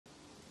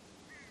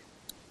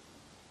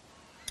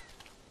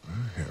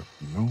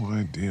No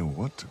idea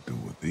what to do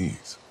with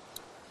these.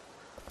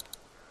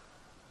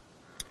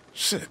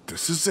 Shit,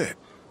 this is it.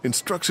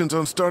 Instructions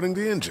on starting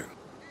the engine.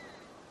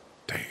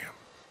 Damn,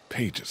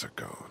 pages are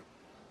gone.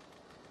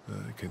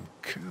 I can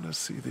kind of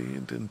see the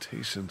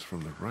indentations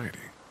from the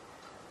writing.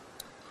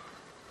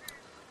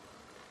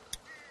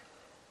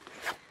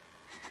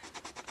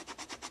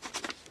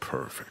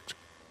 Perfect.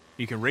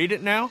 You can read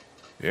it now?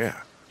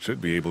 Yeah,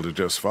 should be able to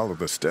just follow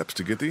the steps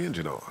to get the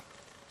engine on.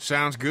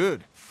 Sounds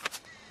good.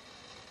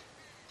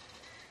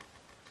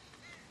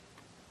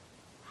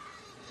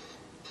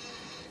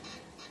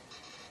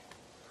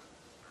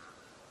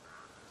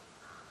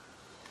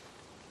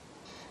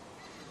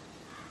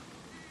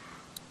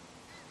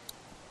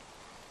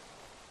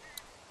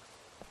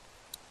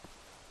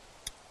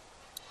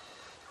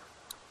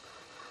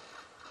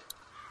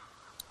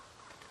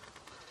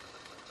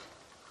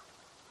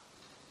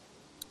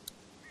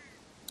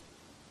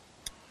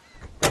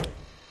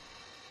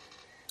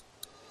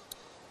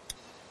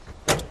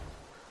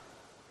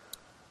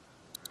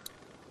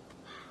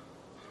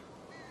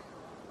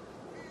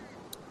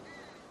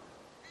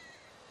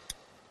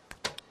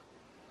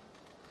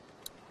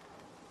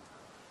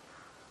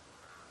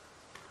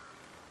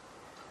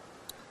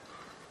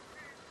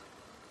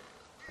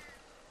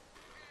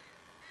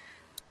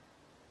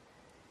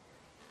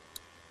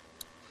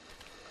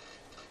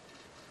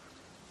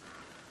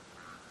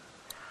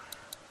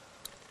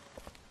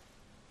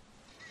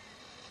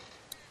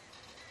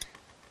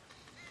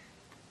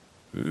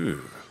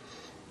 Ooh.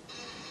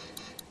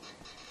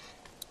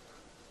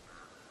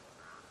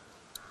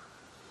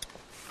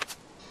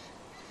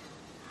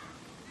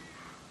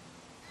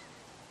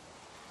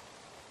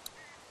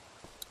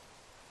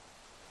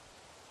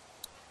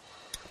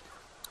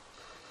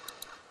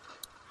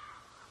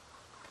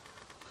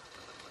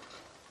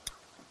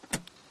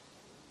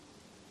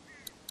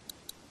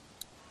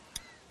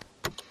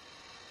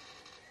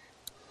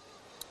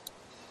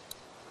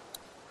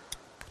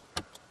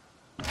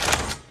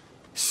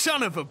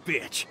 Son of a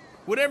bitch!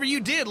 Whatever you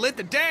did lit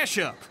the dash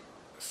up!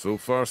 So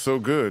far, so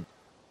good.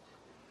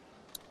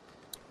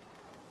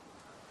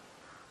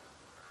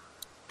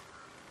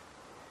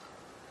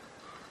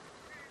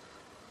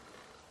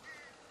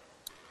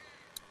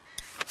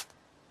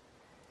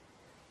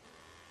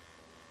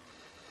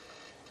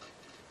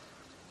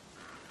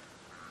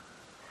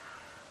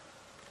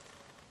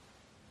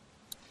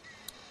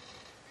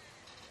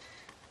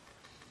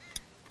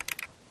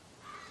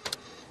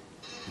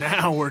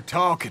 Now we're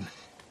talking.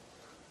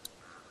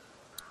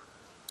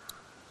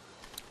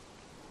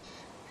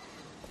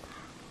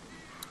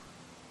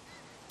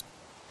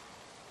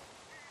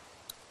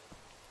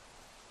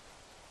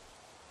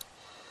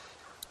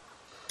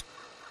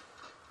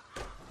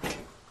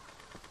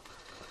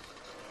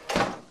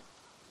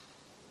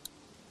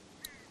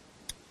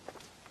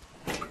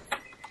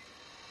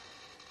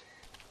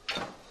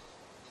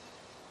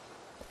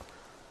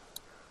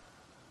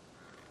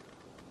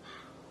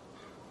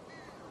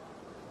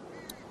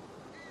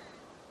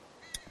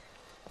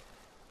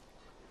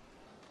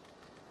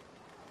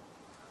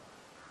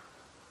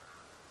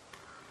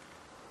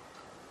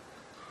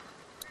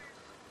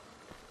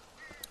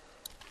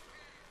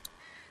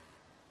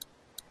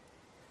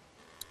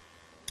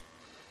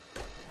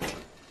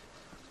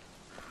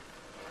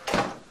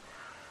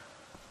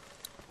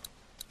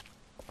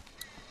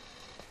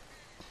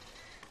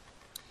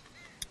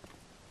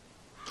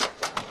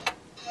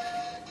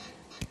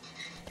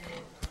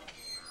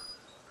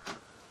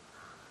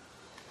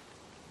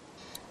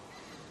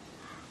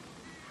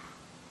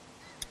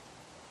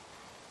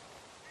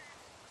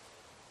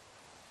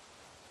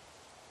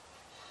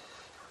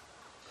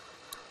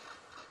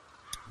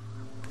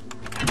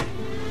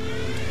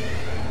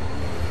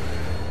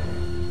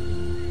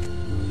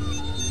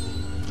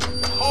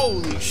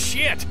 Holy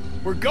shit!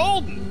 We're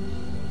golden!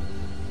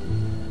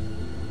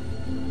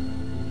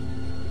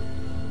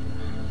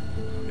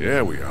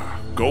 Yeah, we are.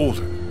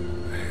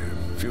 Golden.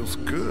 Man, feels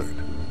good.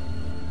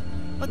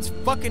 Let's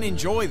fucking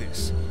enjoy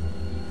this.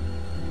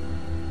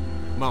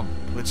 Mom,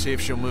 let's see if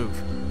she'll move.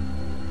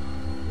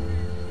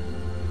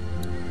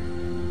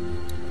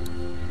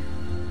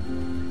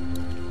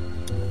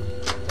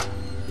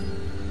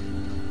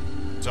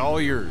 It's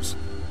all yours.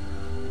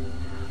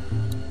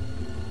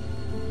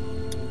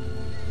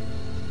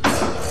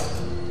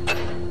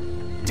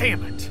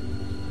 Damn it!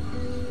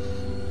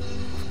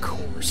 Of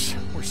course,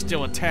 we're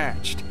still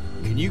attached.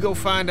 Can you go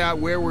find out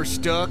where we're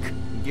stuck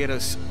and get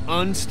us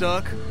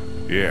unstuck?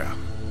 Yeah.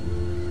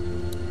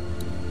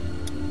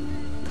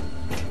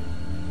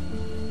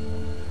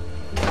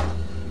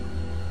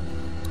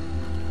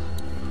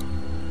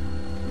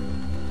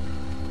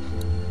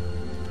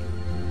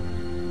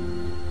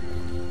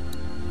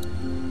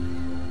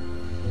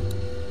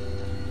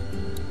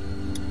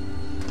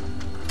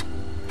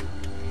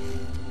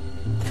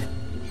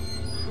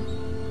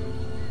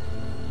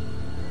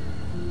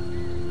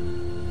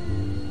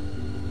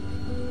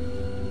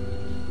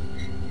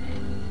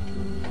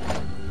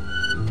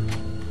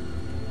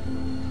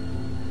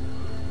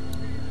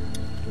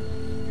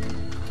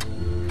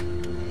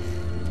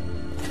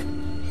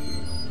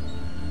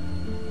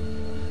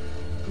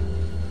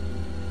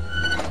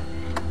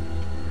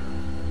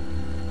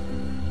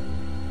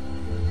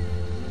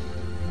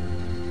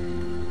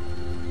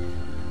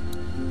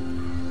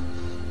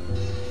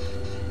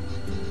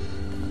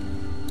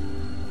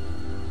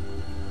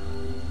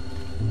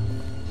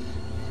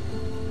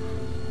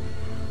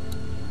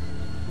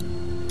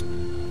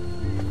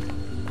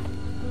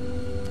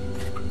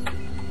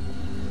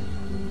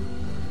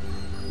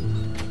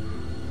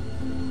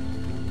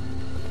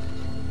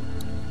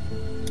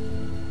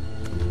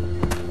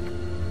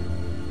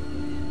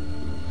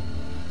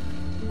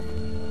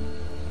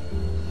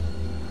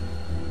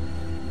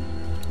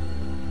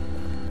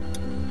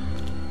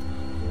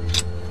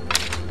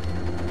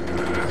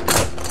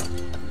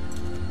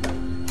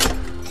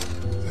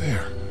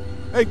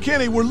 Hey,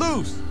 Kenny, we're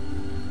loose!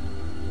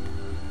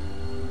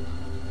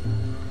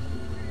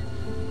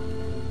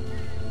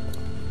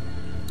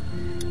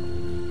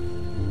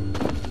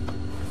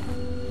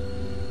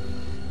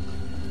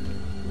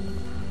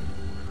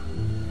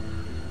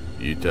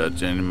 You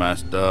touch any of my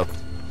stuff?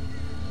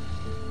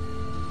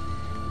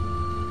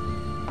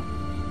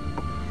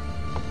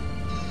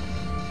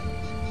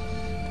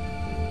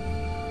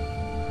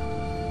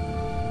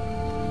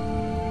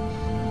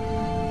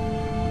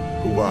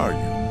 Who are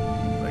you?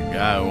 The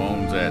guy who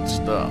owns that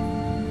stuff.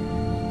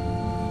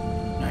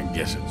 I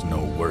guess it's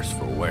no worse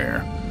for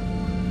wear.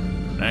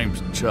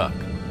 Name's Chuck.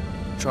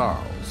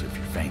 Charles, if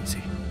you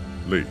fancy.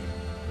 Lee.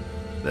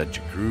 That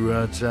your crew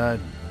outside?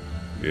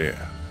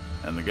 Yeah,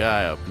 And the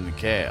guy up in the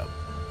cab?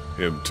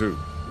 him too.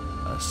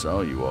 I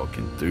saw you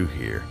walking through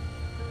here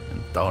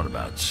and thought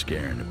about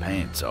scaring the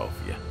pants off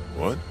you.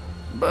 What?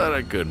 But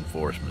I couldn't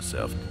force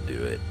myself to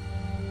do it.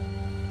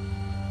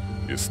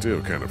 You're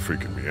still kind of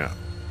freaking me out.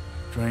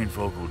 Trained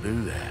folk will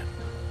do that.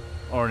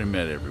 Already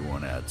met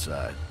everyone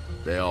outside.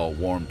 They all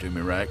warmed to me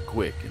right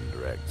quick in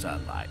direct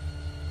sunlight.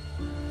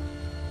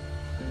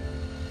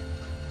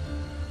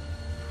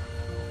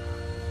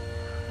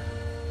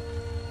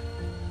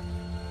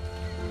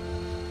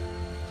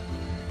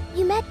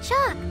 You met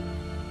Chuck.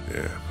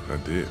 Yeah, I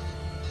did.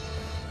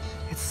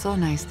 It's so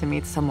nice to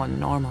meet someone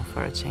normal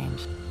for a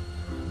change.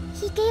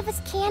 He gave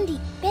us candy.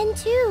 Ben,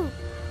 too.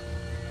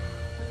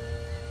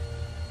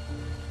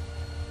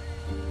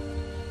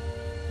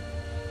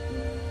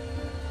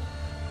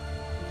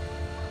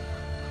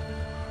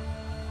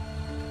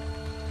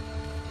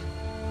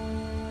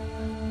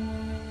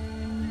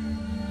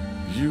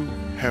 You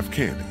have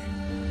candy.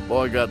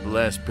 Boy got the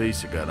last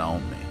piece I got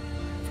on me.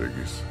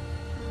 Figures.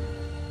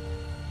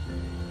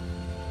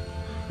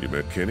 You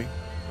met Kenny?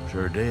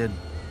 Sure did.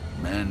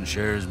 Man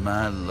shares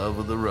my love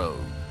of the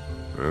road.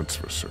 That's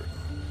for certain.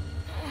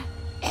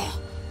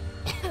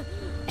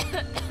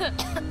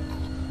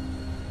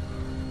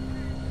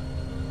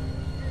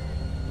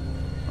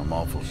 I'm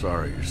awful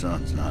sorry your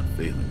son's not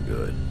feeling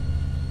good.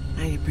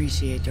 I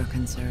appreciate your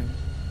concern.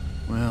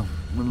 Well,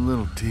 with a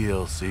little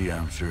TLC,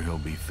 I'm sure he'll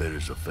be fit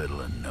as a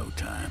fiddle in no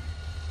time.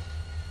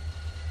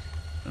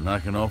 And I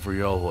can offer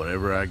y'all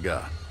whatever I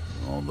got,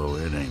 although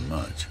it ain't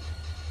much.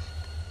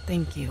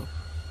 Thank you.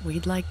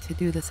 We'd like to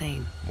do the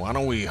same. Why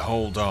don't we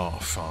hold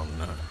off on...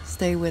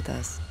 Stay with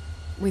us.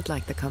 We'd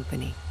like the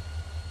company.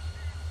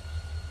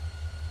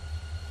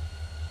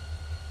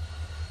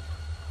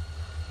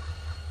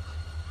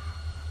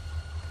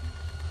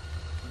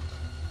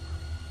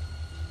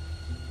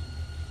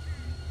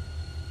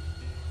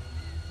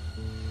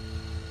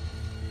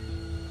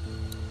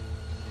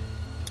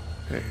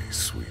 Hey,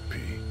 sweet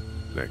pea.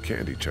 That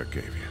candy Chuck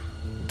gave you.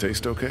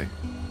 Taste okay?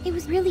 It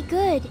was really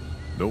good.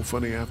 No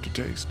funny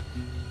aftertaste?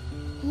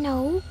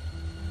 No.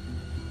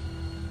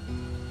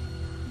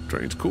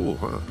 Train's cool,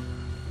 huh?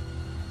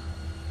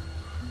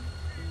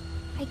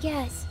 I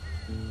guess.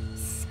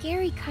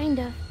 Scary, kind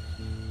of.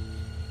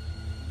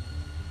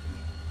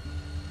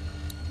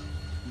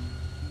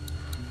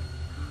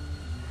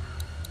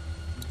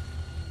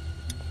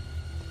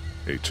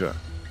 Hey, Chuck.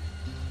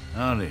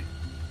 Howdy.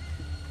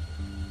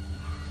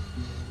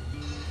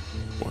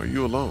 Why are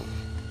you alone?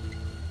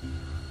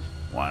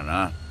 Why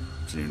not?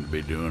 Seem to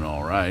be doing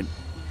all right.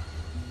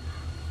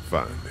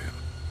 Fine, then.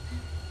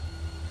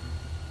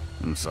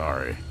 I'm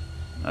sorry.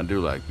 I do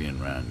like being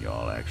around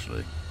y'all,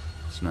 actually.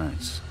 It's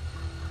nice.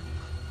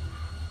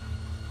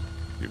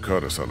 You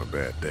caught us on a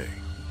bad day.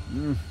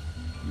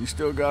 You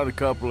still got a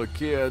couple of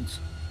kids.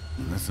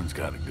 And this one's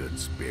got a good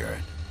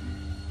spirit.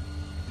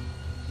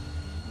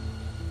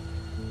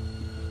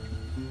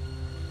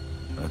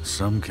 That's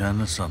some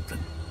kind of something.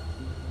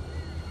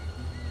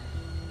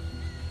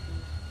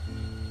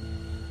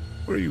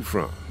 Where are you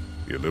from?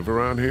 You live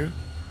around here?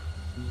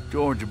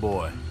 Georgia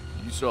boy,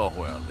 you saw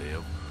where I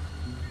live.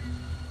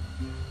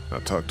 I'll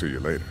talk to you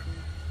later.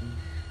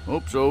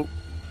 Hope so.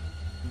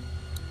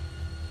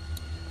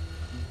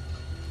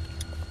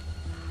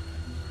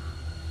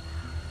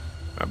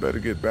 I better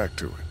get back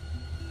to it.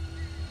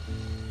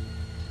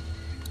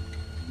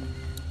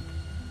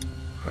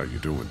 How you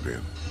doing,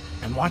 Ben?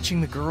 I'm watching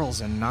the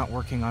girls and not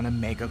working on a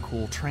mega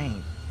cool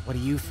train. What do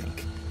you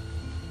think?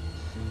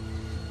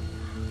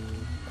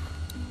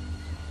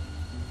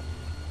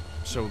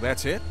 So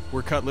that's it?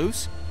 We're cut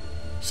loose?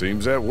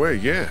 Seems that way,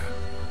 yeah.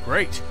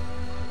 Great.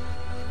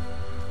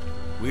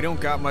 We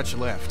don't got much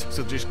left,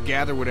 so just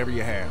gather whatever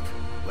you have.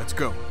 Let's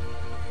go.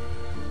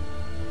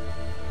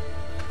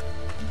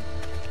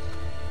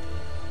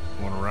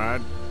 Want to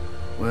ride?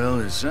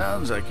 Well, it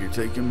sounds like you're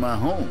taking my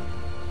home.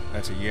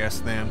 That's a yes,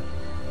 then?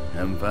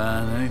 Haven't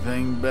found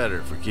anything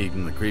better for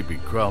keeping the creepy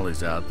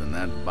crawlies out than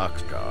that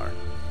boxcar.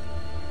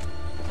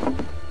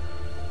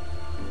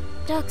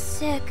 Duck's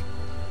sick.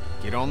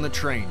 Get on the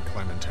train,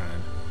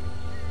 Clementine.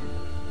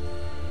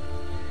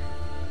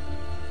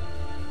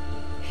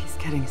 He's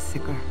getting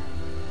sicker.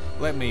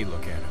 Let me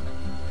look at him.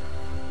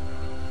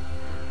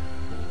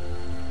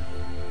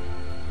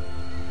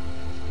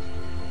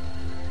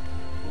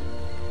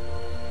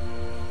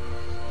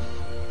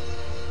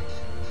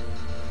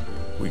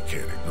 We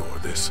can't ignore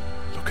this.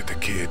 Look at the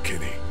kid,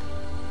 Kenny.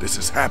 This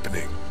is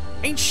happening.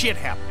 Ain't shit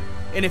happening.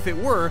 And if it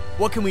were,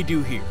 what can we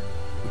do here?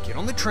 We get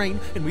on the train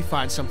and we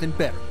find something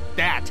better.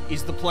 That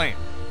is the plan.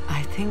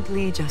 I think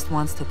Lee just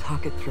wants to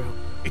talk it through.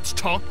 It's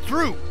talked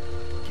through.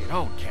 Get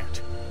on,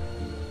 Cat.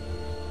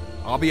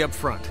 I'll be up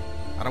front.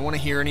 I don't want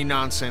to hear any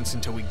nonsense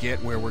until we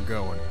get where we're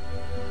going.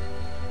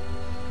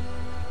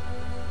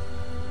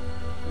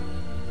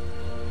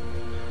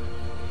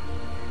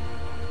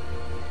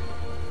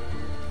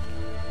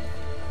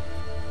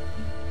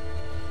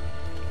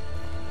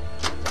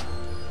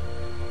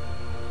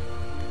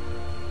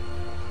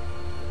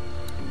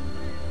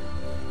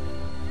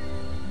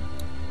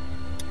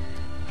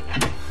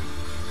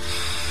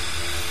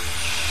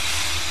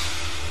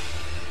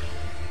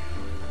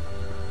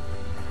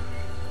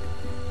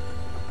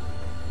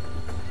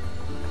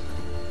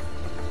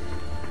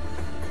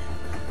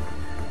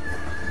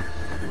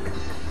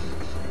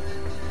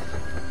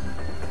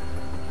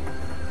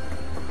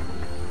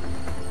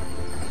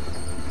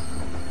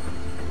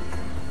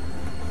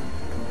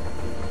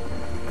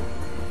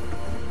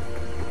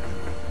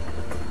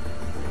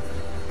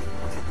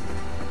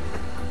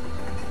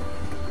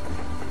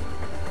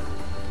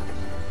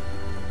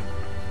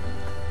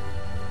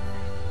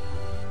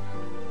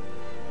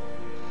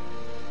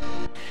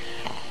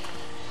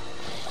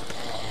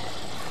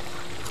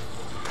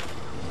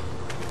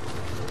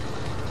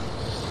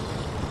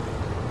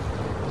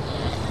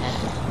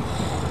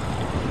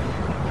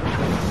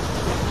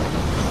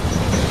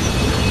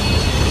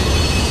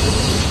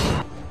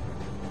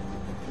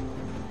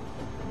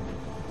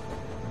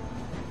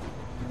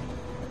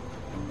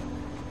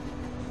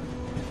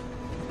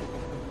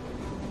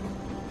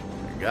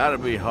 Gotta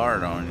be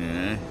hard on you,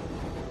 eh?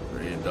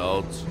 3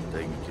 adults,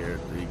 taking care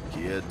of 3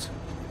 kids.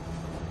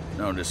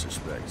 No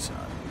disrespect, son.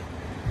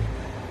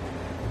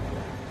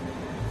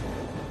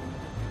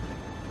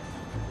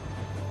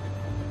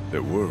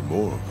 There were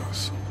more of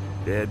us.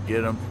 Dad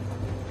get him?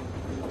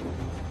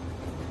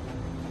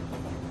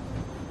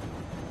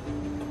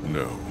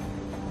 No.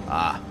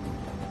 Ah,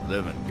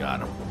 living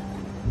got him.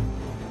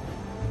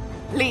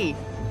 Lee!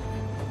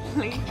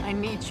 Lee, I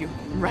need you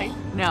right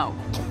now.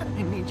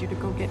 I need you to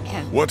go get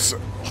Ken. What's...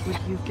 Would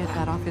you get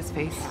that off his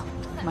face?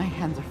 My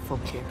hands are full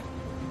here.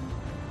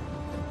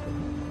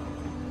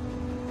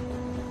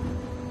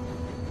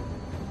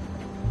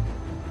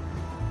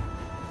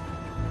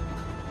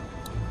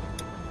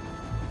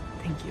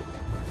 Thank you.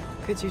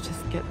 Could you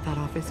just get that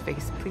off his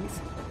face, please?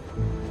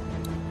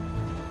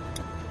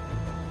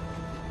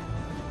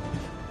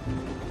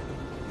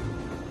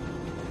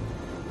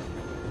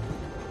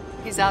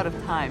 He's out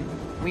of time.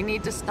 We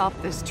need to stop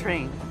this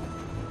train.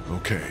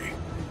 Okay.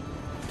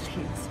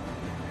 Please.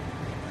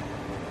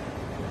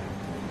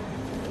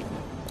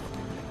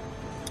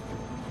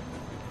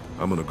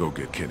 I'm gonna go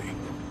get Kenny.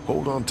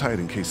 Hold on tight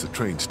in case the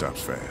train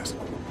stops fast.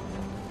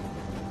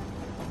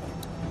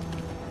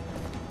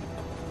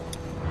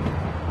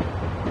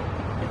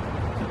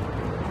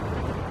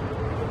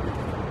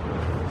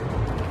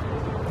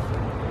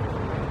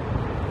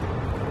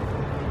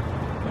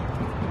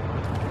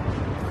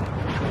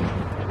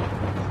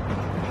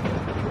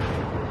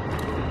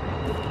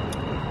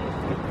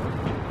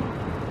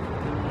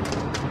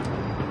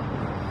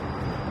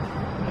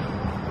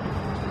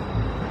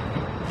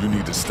 You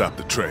need to stop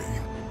the train.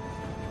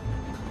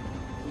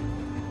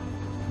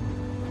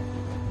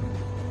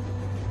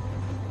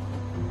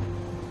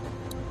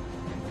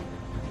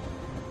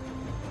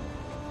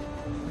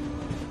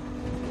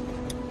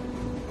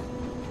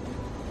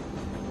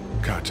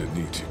 Katja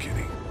needs you,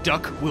 Kenny.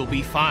 Duck will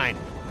be fine.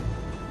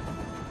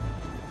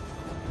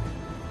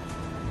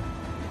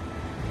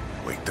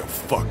 Wake the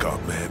fuck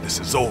up, man. This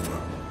is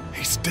over.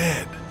 He's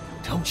dead.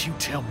 Don't you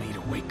tell me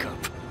to wake up.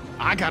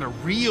 I got a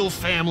real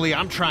family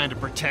I'm trying to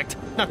protect,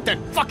 not that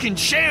fucking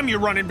sham you're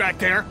running back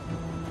there.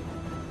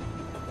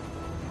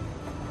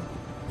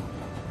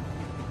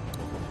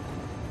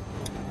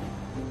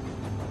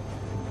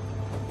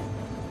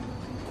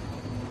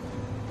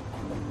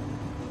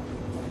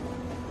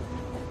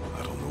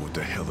 I don't know what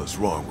the hell is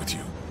wrong with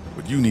you,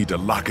 but you need to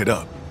lock it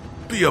up.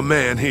 Be a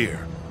man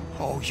here.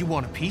 Oh, you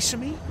want a piece of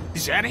me?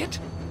 Is that it?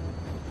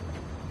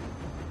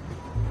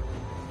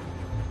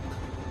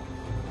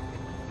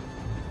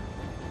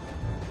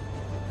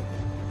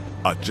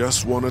 I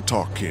just want to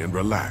talk, Ken.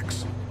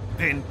 Relax.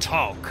 Then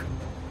talk.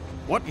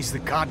 What is the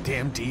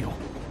goddamn deal?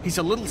 He's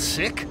a little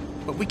sick,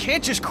 but we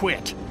can't just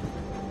quit.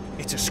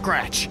 It's a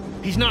scratch.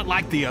 He's not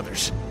like the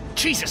others.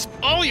 Jesus,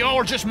 all y'all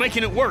are just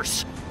making it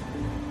worse.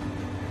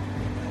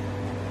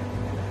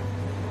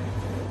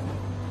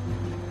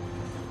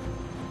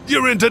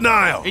 You're in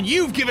denial. And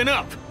you've given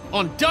up.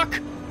 On Duck,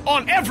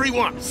 on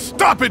everyone.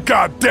 Stop it,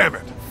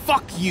 goddammit!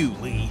 Fuck you,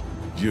 Lee.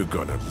 You're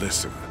gonna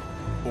listen.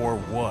 Or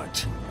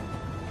what?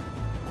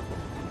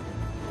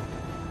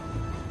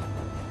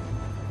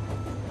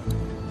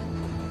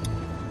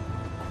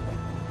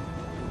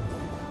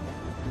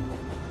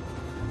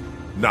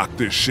 Knock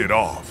this shit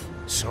off.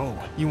 So,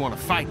 you want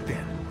to fight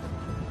then?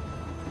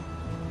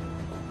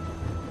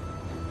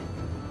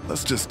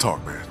 Let's just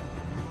talk, man.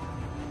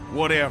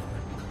 whatever.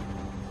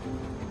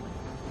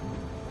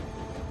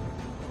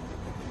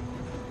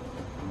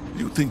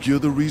 You think you're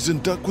the reason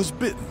Duck was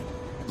bitten?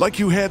 Like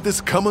you had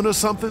this coming or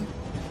something?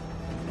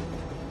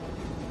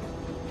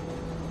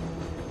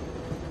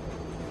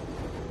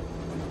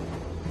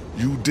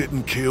 You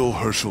didn't kill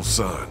Herschel's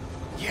son.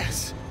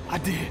 Yes, I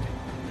did.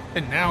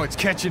 And now it's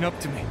catching up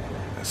to me.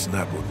 That's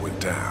not what went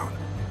down.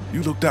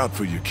 You looked out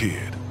for your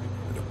kid,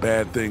 and a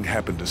bad thing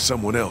happened to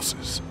someone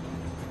else's.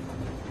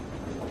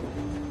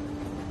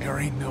 There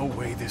ain't no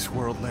way this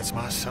world lets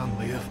my son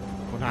live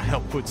when I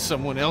help put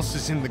someone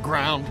else's in the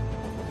ground.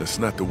 That's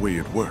not the way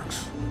it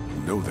works.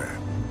 You know that.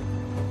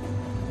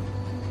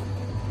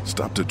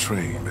 Stop the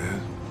train,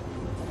 man.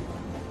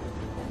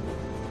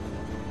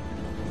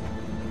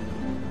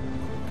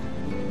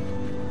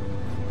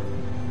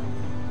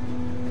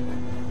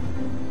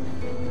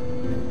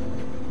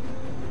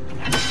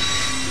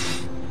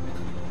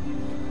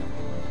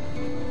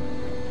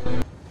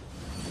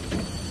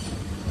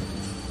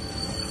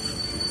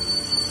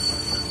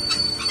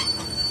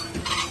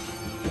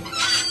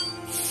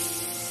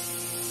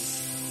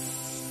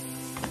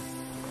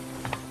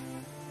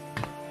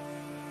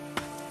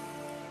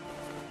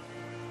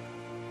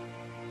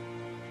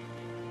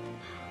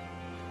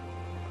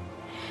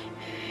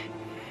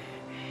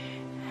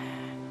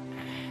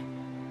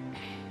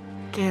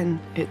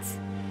 Again,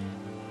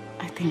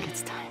 I think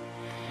it's time.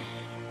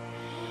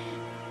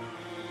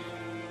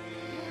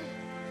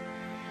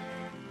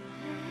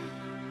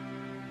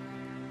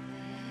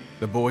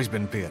 The boy's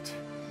been bit,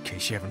 in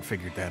case you haven't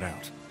figured that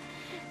out.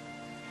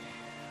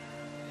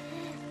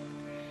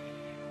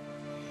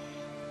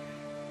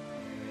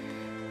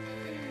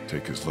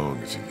 Take as long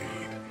as you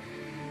need.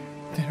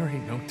 There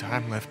ain't no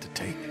time left to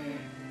take.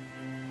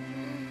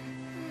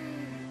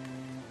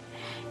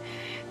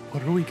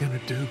 What are we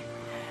gonna do?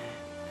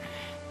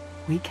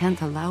 We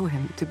can't allow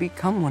him to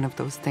become one of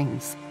those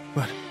things.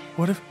 But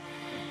what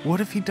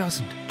if he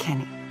doesn't?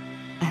 Kenny,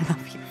 I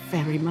love you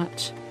very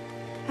much.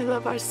 I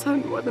love our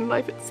son more than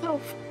life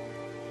itself.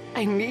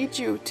 I need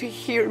you to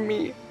hear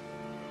me.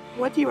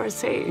 What you are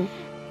saying,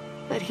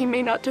 that he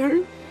may not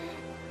turn,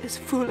 is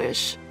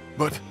foolish.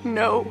 But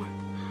No.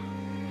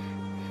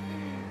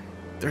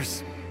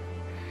 there's...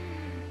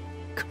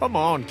 Come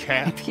on,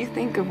 Kat. If you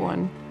think of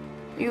one,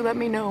 you let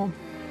me know.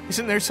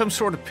 Isn't there some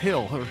sort of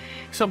pill or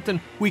something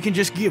we can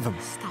just give him?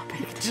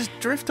 Stop it. Just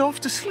drift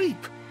off to sleep.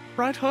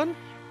 Right, hun?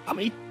 I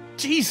mean,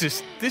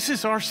 Jesus, this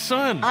is our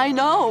son. I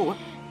know,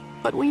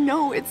 but we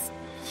know it's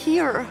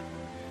here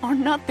or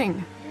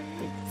nothing.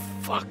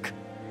 Fuck.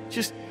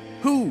 Just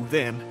who,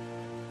 then?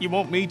 You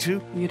want me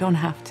to? You don't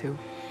have to.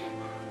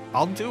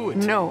 I'll do it.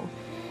 No,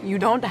 you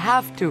don't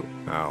have to.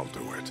 I'll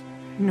do it.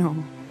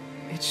 No,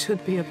 it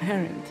should be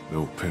apparent.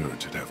 No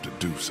parent should have to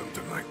do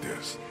something like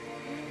this.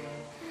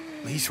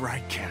 Lee's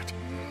right, Kat.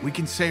 We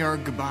can say our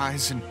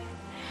goodbyes and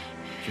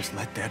just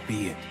let that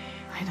be it.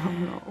 I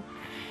don't know.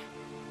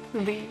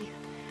 Lee,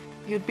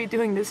 you'd be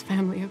doing this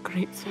family a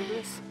great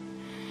service.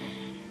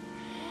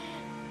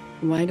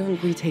 Why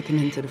don't we take him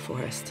into the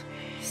forest,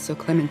 so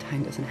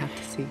Clementine doesn't have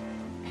to see?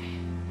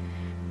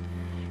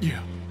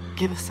 Yeah.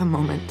 Give us a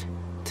moment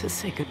to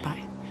say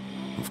goodbye.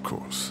 Of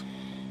course.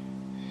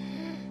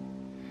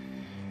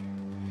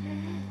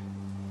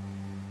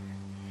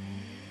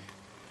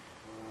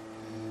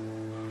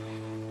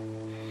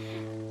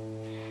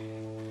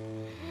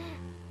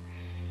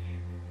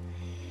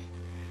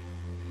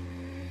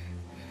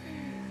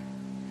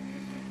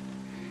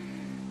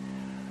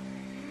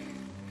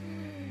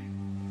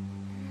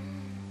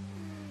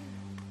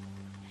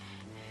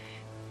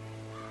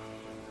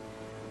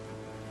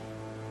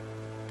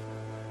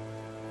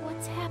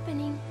 What's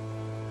happening?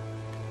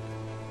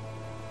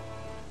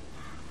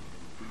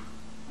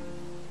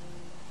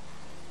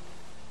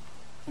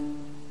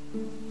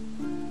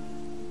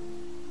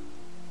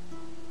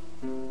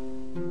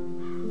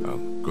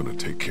 I'm gonna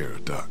take care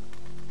of Duck.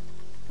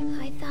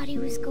 I thought he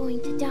was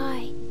going to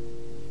die.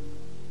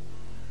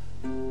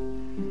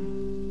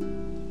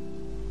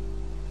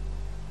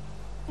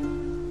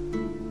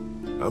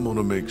 I'm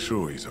gonna make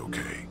sure he's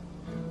okay.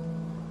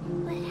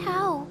 But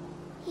how?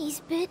 He's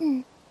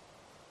bitten.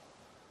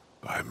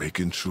 By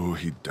making sure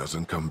he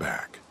doesn't come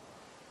back.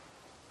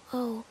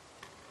 Oh.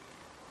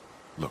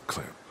 Look,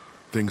 Clem,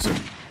 things are...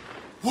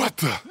 What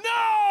the?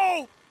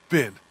 No!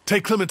 Ben,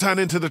 take Clementine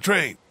into the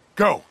train.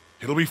 Go.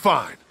 It'll be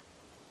fine.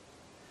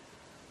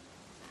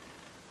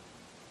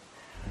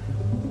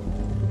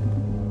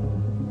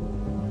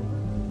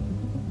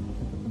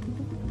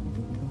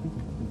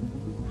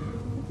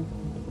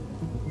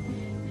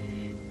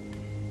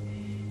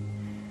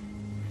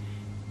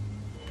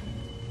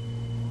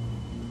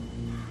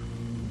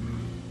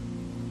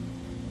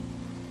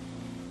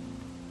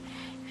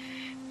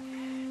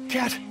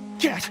 Kat!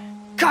 Kat!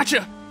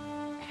 Gotcha!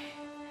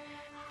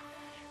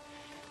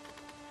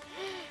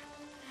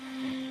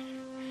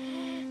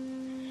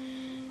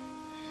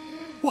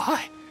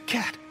 Why?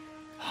 Kat?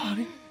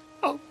 Honey?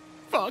 Oh,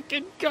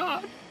 fucking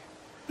God!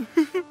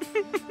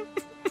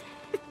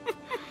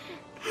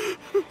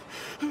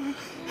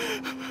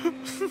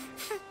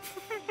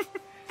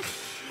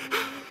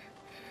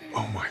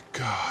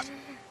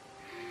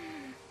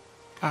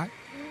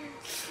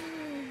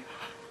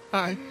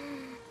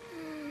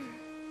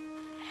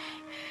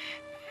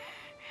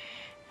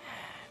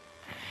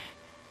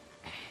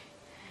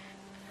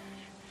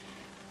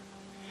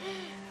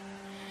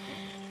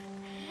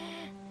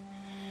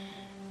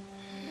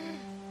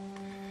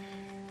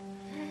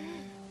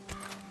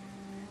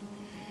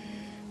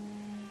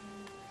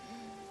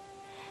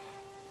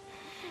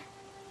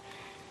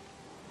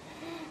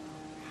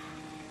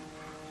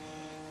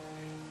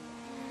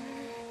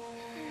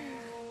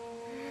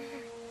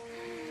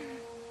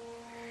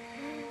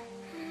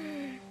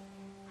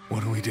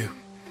 we do?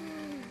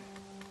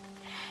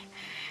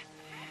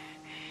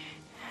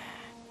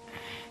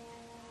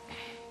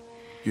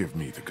 Give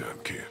me the gun,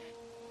 kid.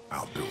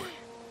 I'll do it.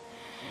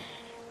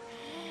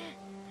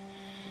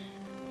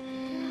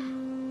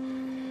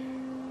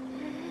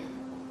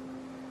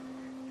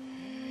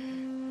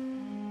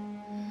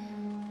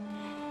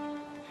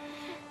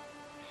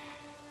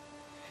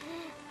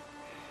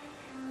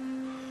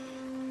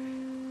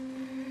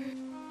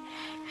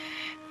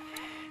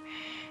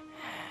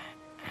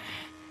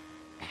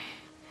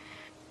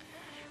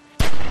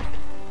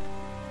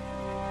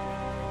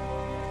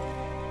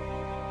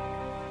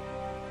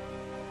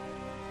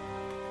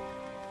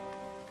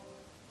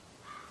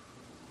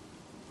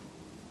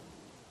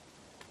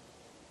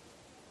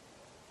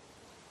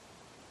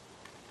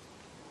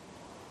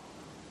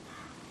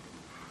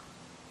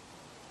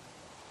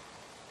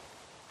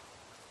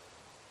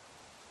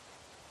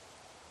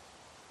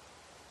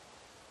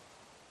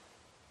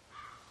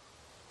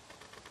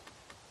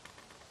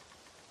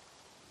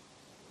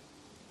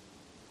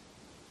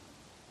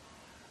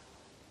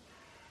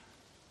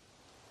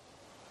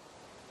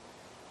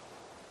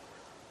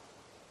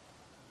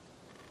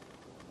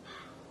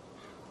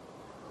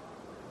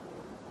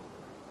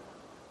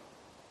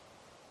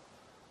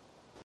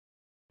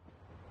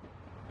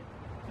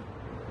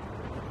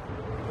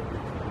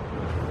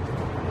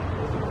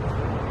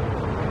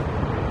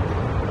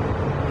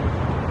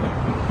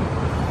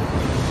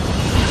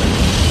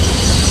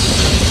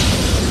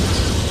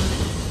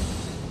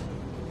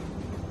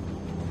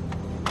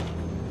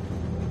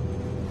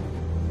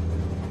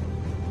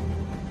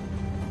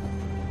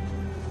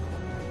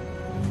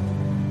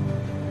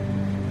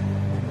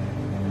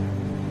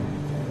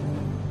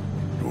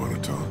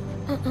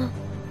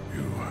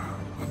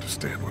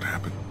 Understand what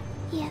happened?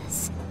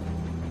 Yes.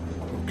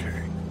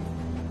 Okay.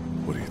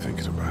 What are you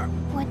thinking about?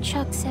 What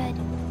Chuck said.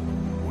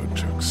 What'd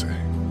Chuck say?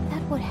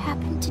 That what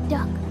happened to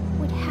Duck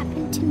would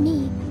happen to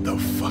me. The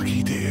fuck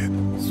he did?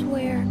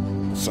 Swear.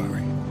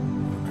 Sorry.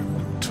 I'm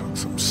gonna go talk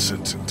some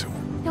sense into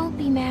him. Don't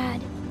be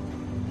mad.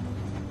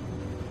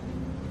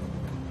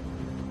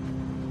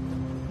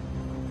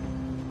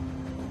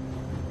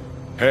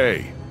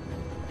 Hey.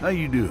 How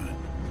you doing?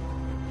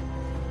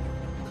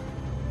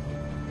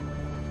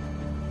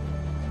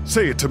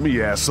 Say it to me,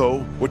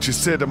 asshole. What you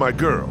said to my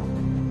girl.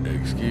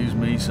 Excuse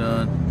me,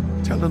 son?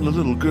 Telling the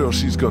little girl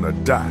she's gonna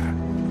die.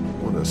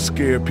 Wanna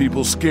scare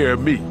people, scare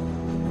me.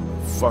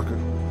 Fucker.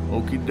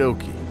 Okie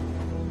dokie.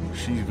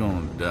 She's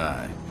gonna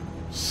die.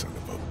 Son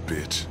of a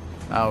bitch.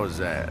 How was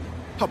that?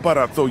 How about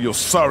I throw your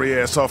sorry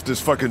ass off this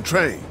fucking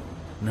train?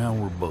 Now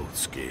we're both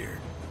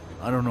scared.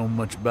 I don't know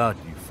much about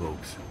you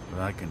folks,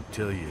 but I can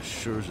tell you as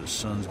sure as the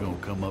sun's gonna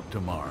come up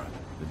tomorrow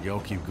that y'all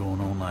keep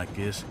going on like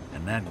this,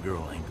 and that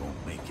girl ain't gonna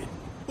make it.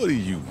 What do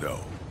you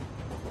know?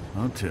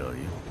 I'll tell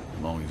you,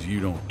 as long as you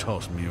don't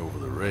toss me over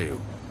the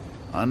rail.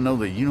 I know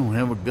that you don't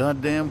have a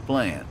goddamn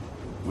plan.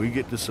 We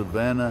get to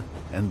Savannah,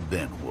 and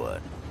then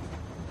what?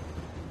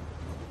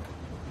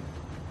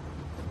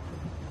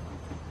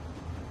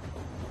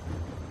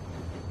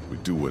 We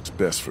do what's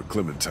best for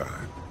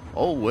Clementine.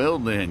 Oh, well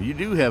then, you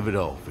do have it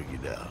all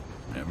figured out.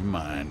 Never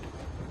mind.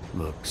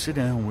 Look, sit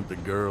down with the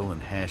girl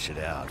and hash it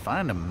out.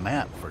 Find a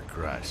map, for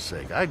Christ's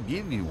sake. I'd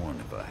give you one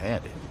if I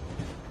had it.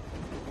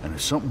 And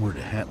if something were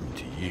to happen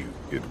to you...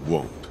 It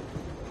won't.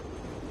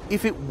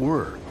 If it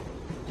were,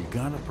 you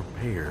gotta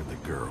prepare the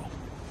girl.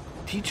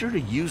 Teach her to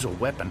use a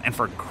weapon, and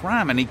for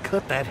crime, and he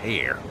cut that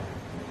hair.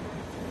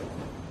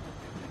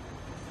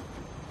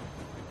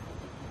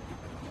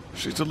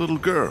 She's a little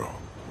girl.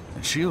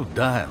 And she'll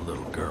die a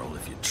little girl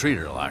if you treat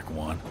her like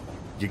one.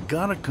 You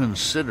gotta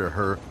consider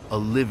her a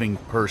living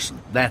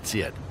person. That's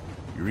it.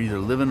 You're either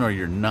living or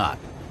you're not.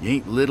 You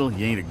ain't little,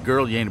 you ain't a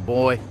girl, you ain't a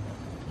boy.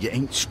 You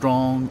ain't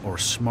strong or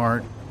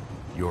smart.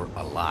 You're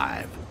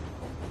alive.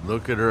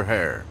 Look at her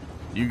hair.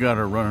 You got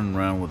her running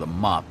around with a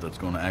mop that's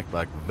gonna act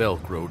like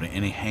Velcro to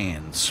any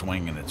hand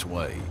swinging its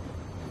way.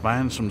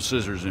 Find some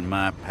scissors in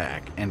my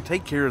pack and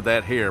take care of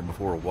that hair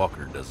before a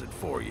walker does it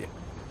for you.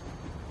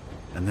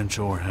 And then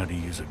show her how to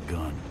use a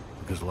gun,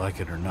 because like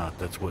it or not,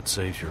 that's what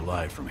saves your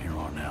life from here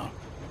on out.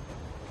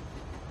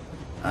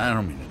 I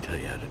don't mean to tell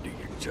you how to do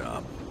your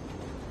job,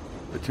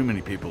 but too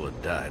many people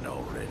have died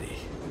already.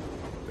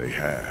 They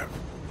have.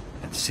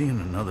 And seeing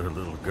another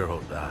little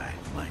girl die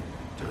might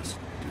just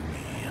do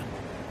me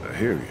in. I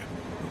hear you.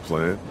 A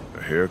plan,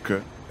 a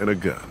haircut, and a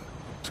gun.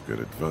 It's good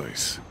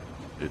advice.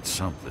 It's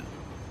something.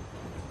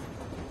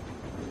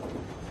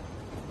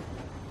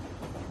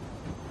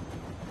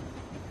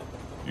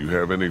 You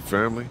have any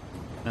family?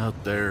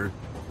 Out there,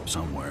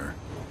 somewhere.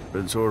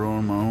 Been sort of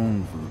on my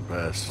own for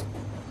the past,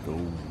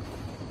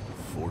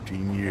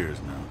 14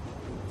 years now.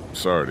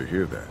 Sorry to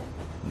hear that.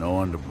 No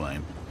one to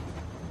blame.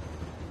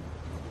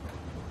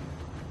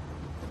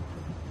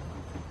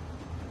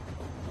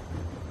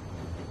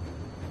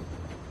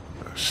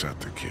 I shot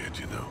the kid,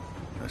 you know.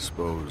 I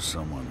suppose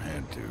someone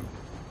had to.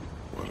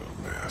 What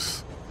a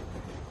mess.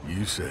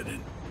 You said it.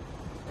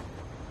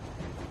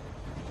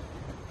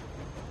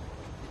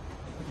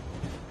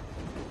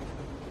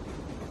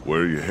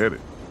 Where are you headed?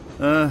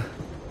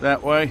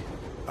 That way?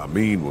 I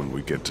mean when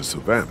we get to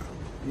Savannah.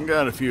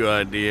 Got a few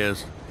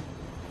ideas.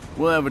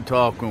 We'll have a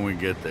talk when we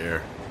get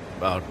there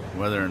about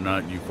whether or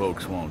not you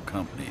folks want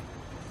company.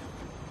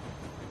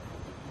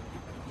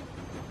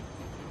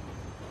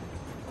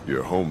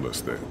 You're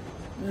homeless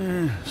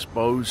then?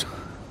 Suppose.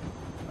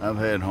 I've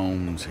had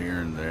homes here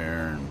and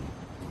there, and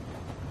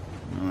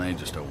well, they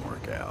just don't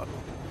work out.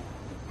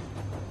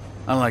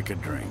 I like a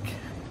drink,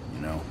 you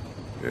know?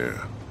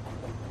 Yeah.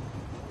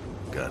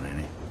 Got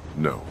any?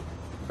 No.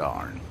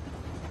 Darn.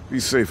 Be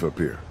safe up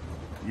here.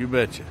 You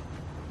betcha.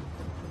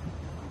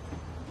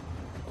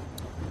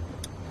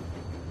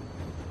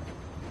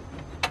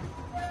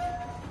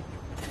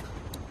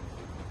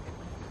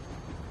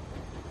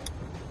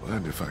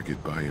 Mind if I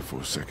get by you for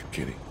a second,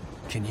 Kenny?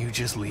 Can you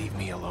just leave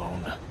me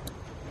alone?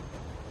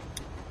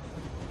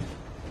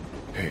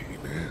 Hey,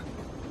 man.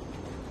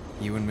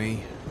 You and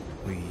me,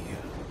 oh,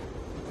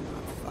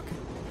 fuck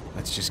it.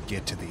 Let's just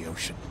get to the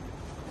ocean.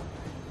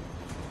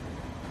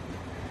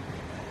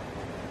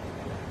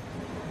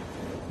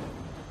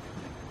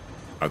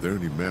 Are there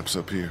any maps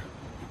up here?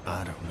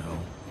 I don't know.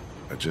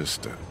 I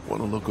just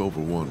want to look over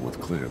one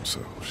with Clem so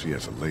she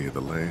has a lay of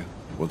the land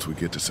once we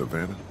get to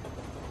Savannah.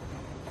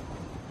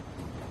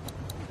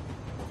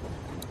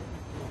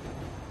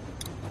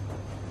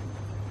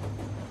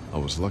 I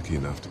was lucky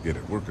enough to get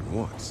it working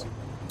once.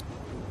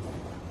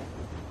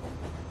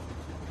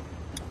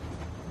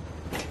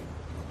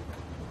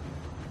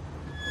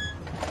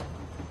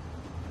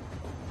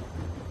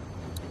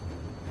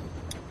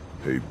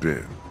 Hey,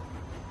 Ben.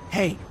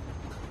 Hey,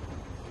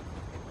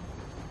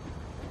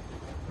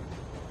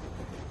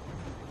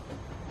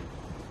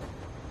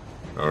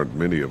 Aren't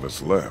many of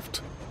us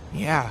left.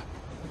 yeah.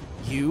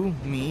 You,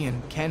 me,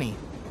 and Kenny.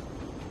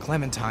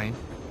 Clementine.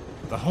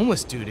 The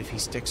homeless dude if he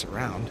sticks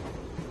around.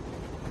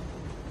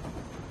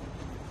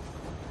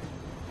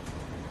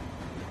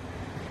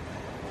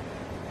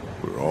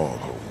 We're all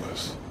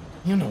homeless.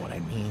 You know what I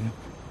mean.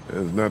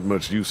 There's not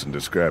much use in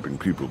describing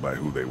people by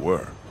who they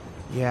were.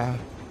 Yeah,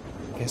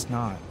 guess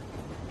not.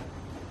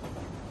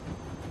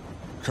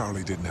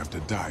 Carly didn't have to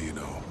die, you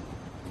know.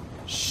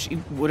 She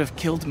would have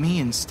killed me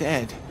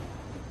instead.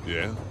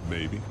 Yeah,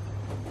 maybe.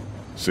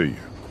 See you.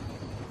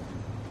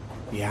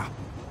 Yeah.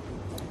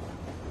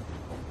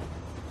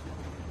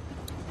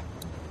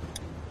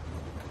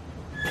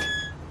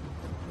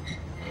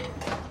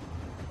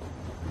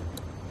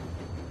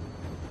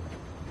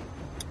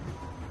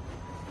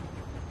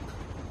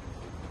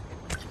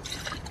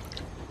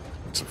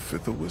 It's a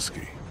fifth of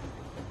whiskey.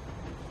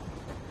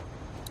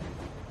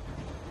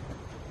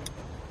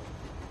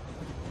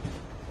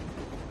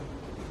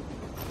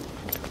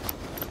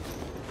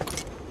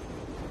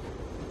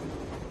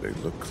 They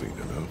look clean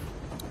enough.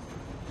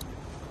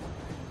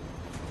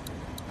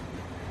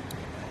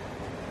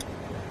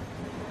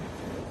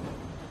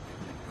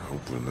 I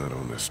hope we're not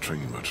on this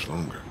train much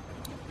longer.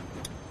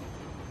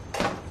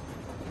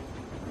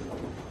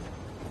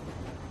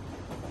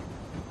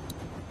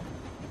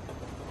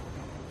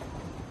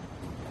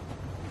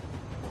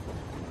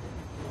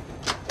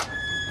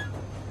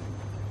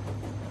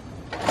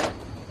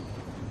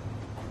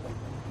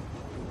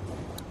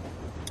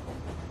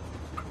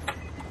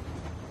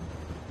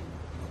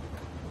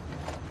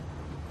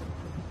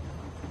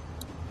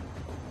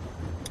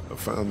 I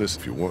found this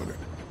if you want it.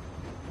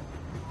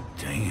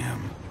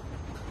 Damn.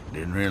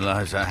 Didn't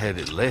realize I had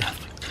it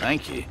left.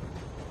 Thank you.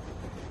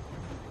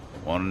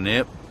 Want a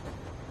nip?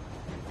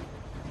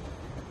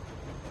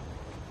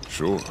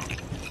 Sure.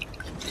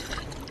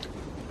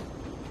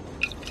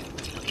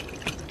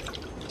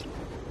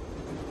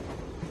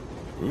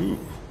 Ooh,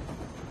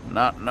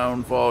 Not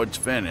known for its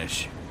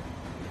finish.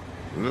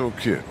 no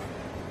kidding.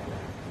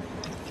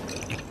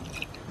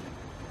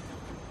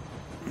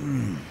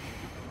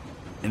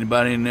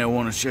 Anybody in there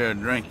want to share a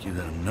drink, you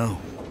let them know.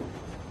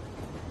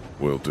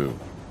 Will do.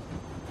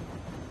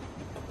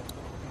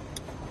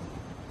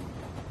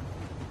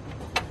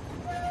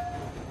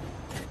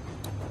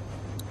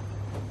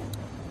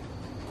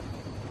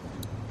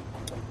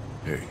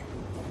 Hey,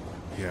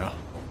 Yeah?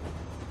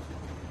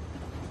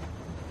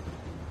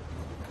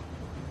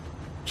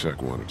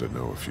 Chuck wanted to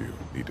know if you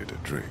needed a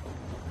drink.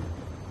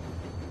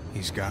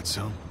 He's got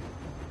some?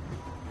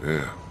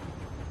 Yeah.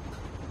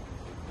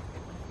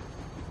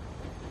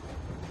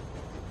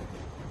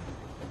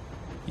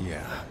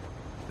 Yeah,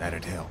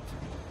 that'd help.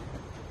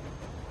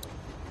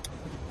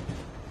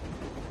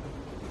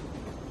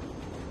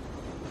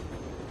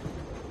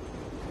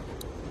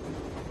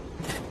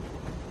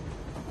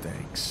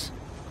 Thanks.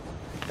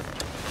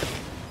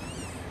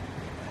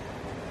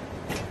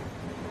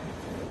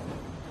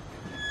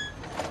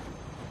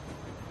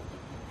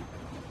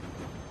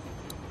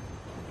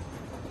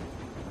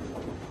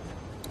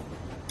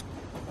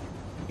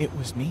 It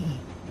was me.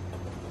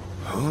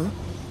 Huh?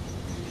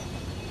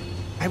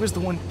 I was the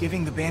one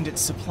giving the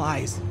bandits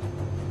supplies.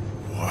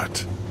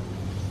 What?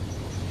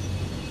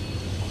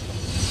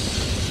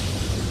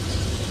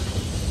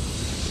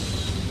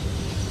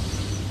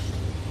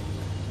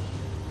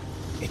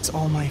 It's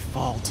all my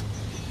fault.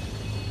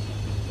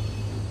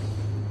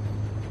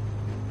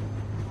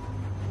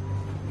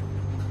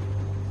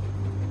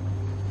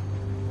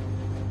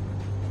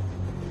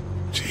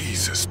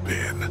 Jesus,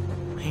 Ben.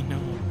 I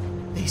know.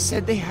 They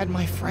said they had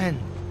my friend,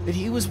 that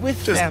he was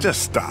with them.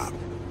 Just stop.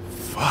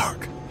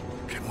 Fuck.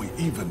 Can we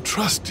even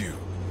trust you?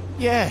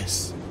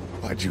 Yes.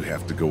 Why'd you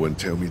have to go and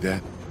tell me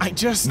that? I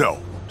just...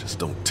 No, just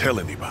don't tell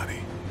anybody.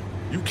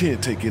 You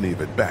can't take any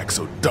of it back,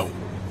 so don't.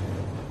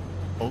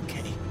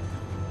 Okay.